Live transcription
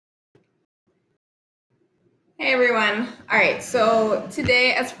Hey everyone. All right, so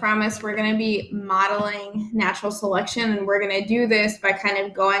today, as promised, we're going to be modeling natural selection, and we're going to do this by kind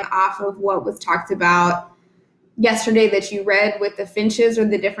of going off of what was talked about yesterday that you read with the finches or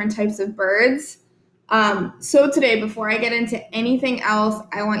the different types of birds. So today, before I get into anything else,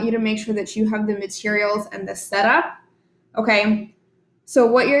 I want you to make sure that you have the materials and the setup. Okay, so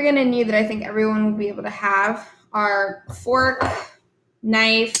what you're going to need that I think everyone will be able to have are fork,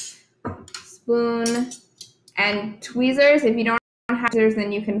 knife, spoon, and tweezers. If you don't have tweezers,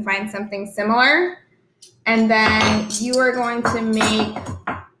 then you can find something similar. And then you are going to make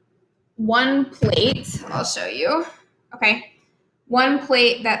one plate. I'll show you. Okay. One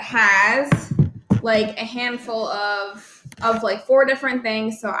plate that has like a handful of like 4 different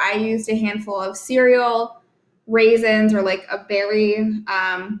things. So I used a handful of cereal, raisins, or like a berry,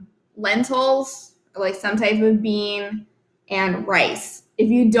 lentils, or like some type of bean, and rice. If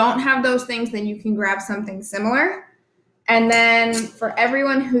you don't have those things, then you can grab something similar. And then for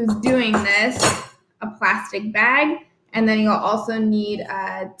everyone who's doing this, a plastic bag, and then you'll also need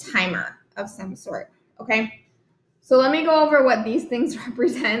a timer of some sort, okay? So let me go over what these things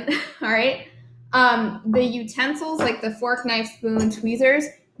represent, all right? The utensils, like the fork, knife, spoon, tweezers,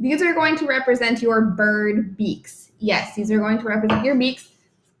 these are going to represent your bird beaks. Yes, these are going to represent your beaks.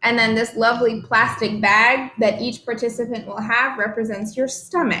 And then this lovely plastic bag that each participant will have represents your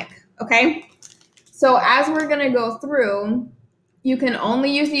stomach, okay? So as we're gonna go through, you can only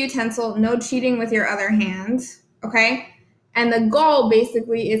use the utensil, no cheating with your other hand, okay? And the goal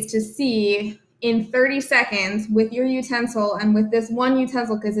basically is to see in 30 seconds with your utensil and with this one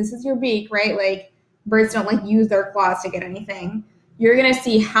utensil, because this is your beak, right? Like birds don't like use their claws to get anything. You're gonna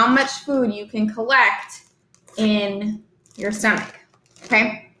see how much food you can collect in your stomach,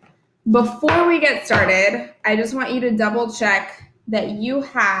 okay? Before we get started, I just want you to double check that you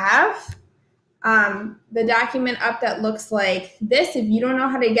have the document up that looks like this. If you don't know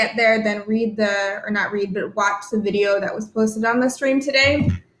how to get there, then watch the video that was posted on the stream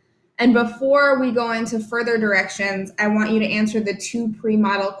today. And before we go into further directions, I want you to answer the 2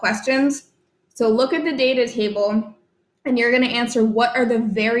 pre-model questions. So look at the data table, and you're going to answer what are the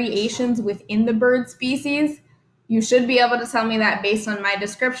variations within the bird species. You should be able to tell me that based on my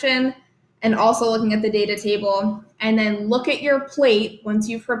description and also looking at the data table. And then look at your plate once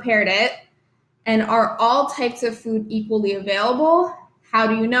you've prepared it. And are all types of food equally available? How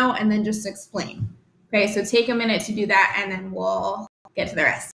do you know? And then just explain. Okay, so take a minute to do that, and then we'll get to the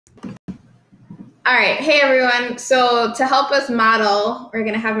rest. All right, hey everyone. So to help us model, we're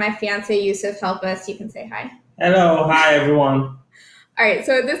gonna have my fiance Yusuf help us. You can say hi. Hello, hi everyone. All right,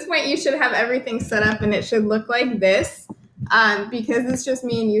 so at this point you should have everything set up, and it should look like this. Because it's just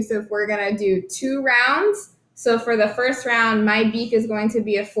me and Yusuf, we're gonna do 2 rounds. So for the first round, my beak is going to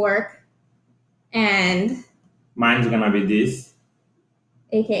be a fork, and mine's gonna be this,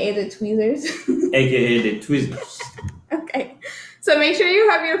 aka the tweezers. aka the tweezers. Okay, so make sure you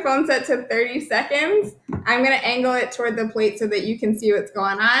have your phone set to 30 seconds. I'm gonna angle it toward the plate so that you can see what's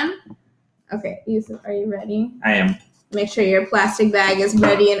going on. Okay, Yusuf, are you ready? I am. Make sure your plastic bag is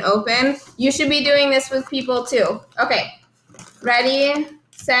ready and open. You should be doing this with people too. Okay, ready,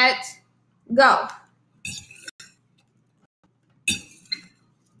 set, go.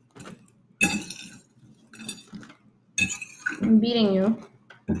 I'm beating you.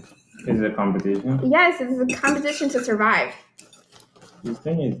 Is it a competition? Yes, it's a competition to survive. This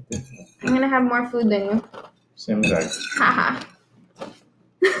thing is different. I'm gonna have more food than you. Seems like. Haha.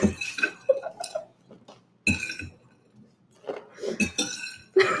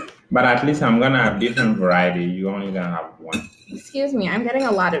 But at least I'm gonna have different variety. You're only gonna have one. Excuse me, I'm getting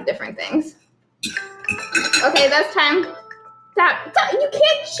a lot of different things. Okay, that's time. Stop. You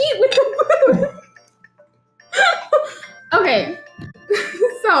can't cheat with the food. Okay,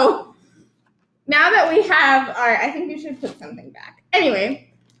 so now that we have our, I think you should put something back.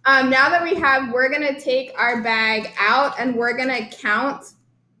 Anyway, now that we have, we're gonna take our bag out and we're gonna count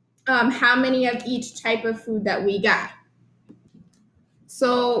how many of each type of food that we got.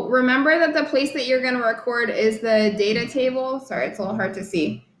 So remember that the place that you're gonna record is the data table. Sorry, it's a little hard to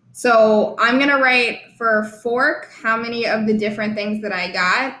see. So I'm gonna write for fork how many of the different things that I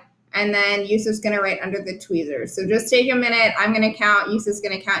got. And then Yusuf's going to write under the tweezers. So just take a minute. I'm going to count. Yusuf's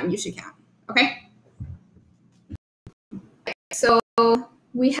going to count, and you should count. Okay? So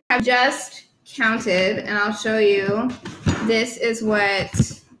we have just counted, and I'll show you. This is what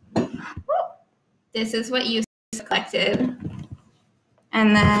Yusuf collected.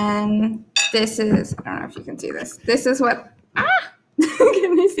 And then this is, I don't know if you can see this. This is what,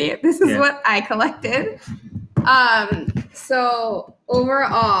 can you see it? This is what I collected. So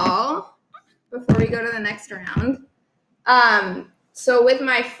overall, before we go to the next round. So with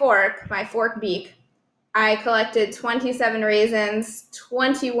my fork beak, I collected 27 raisins,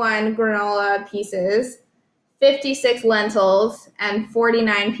 21 granola pieces, 56 lentils, and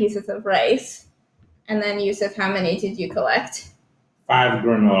 49 pieces of rice. And then Yusuf, how many did you collect? 5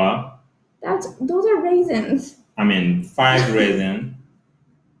 granola. Those are raisins. 5 raisins.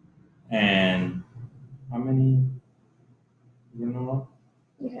 And how many granola?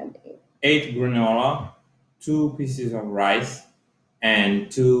 You had 8. 8 granola, 2 pieces of rice, and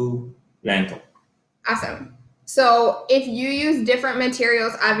 2 lentils. Awesome. So if you use different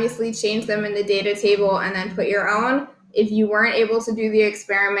materials, obviously change them in the data table and then put your own. If you weren't able to do the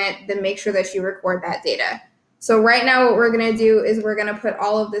experiment, then make sure that you record that data. So right now what we're going to do is we're going to put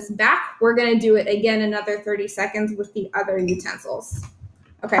all of this back. We're going to do it again another 30 seconds with the other utensils.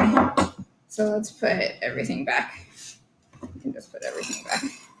 Okay, so let's put everything back. You can just put everything back.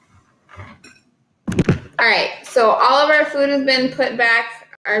 All right, so all of our food has been put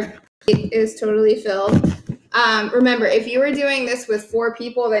back. Our plate is totally filled. Remember, if you were doing this with 4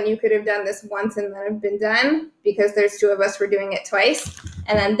 people, then you could have done this once and then have been done, because there's 2 of us, we're doing it twice.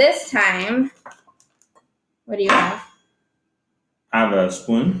 And then this time, what do you have? I have a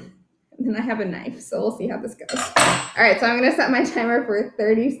spoon. And then I have a knife, so we'll see how this goes. All right, so I'm gonna set my timer for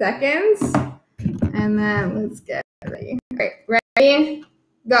 30 seconds, and then let's get ready. All right, ready,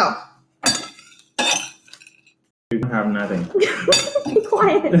 go. You don't have nothing. Be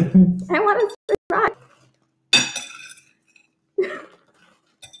quiet. I want to try. I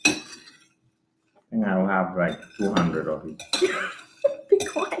think I'll have like 200 of it. Be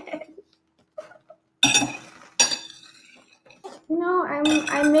quiet. You know,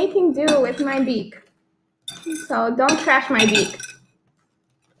 I'm making do with my beak. So don't trash my beak.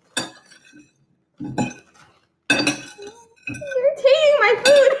 You're taking my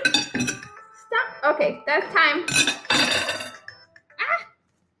food. Stop. Okay, that's time. Ah.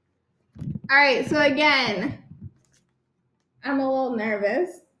 All right, so again, I'm a little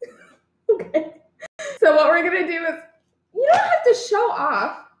nervous. Okay. So what we're gonna do is, you don't have to show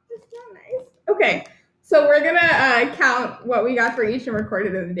off. It's not nice. Okay. So we're gonna count what we got for each and record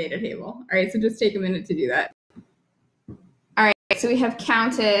it in the data table. All right, so just take a minute to do that. All right, so we have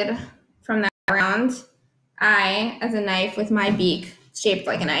counted from that round. I, as a knife with my beak shaped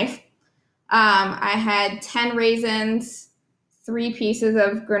like a knife, I had 10 raisins, 3 pieces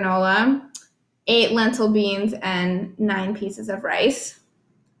of granola, 8 lentil beans, and 9 pieces of rice.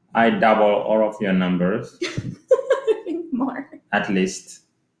 I double all of your numbers. More. At least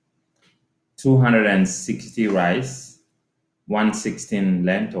 260 rice, 116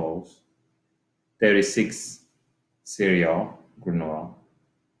 lentils, 36 cereal, granola,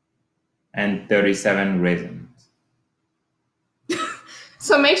 and 37 raisins.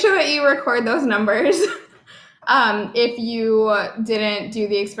 So make sure that you record those numbers. If you didn't do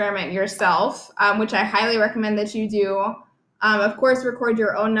the experiment yourself, which I highly recommend that you do. Of course, record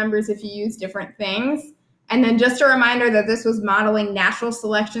your own numbers if you use different things. And then just a reminder that this was modeling natural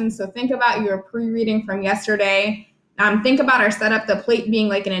selection. So think about your pre-reading from yesterday. Think about our setup, the plate being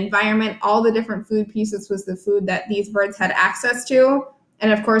like an environment. All the different food pieces was the food that these birds had access to.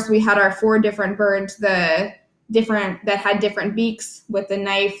 And of course, we had our 4 different birds, that had different beaks with the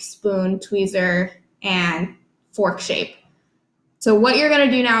knife, spoon, tweezer, and fork shape. So what you're going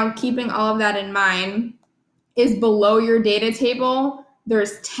to do now, keeping all of that in mind, is below your data table,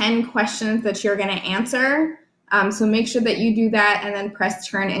 there's 10 questions that you're going to answer. So make sure that you do that and then press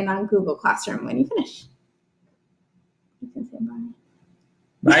turn in on Google Classroom when you finish. You can say bye.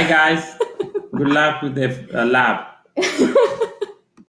 Bye, guys. Good luck with the lab.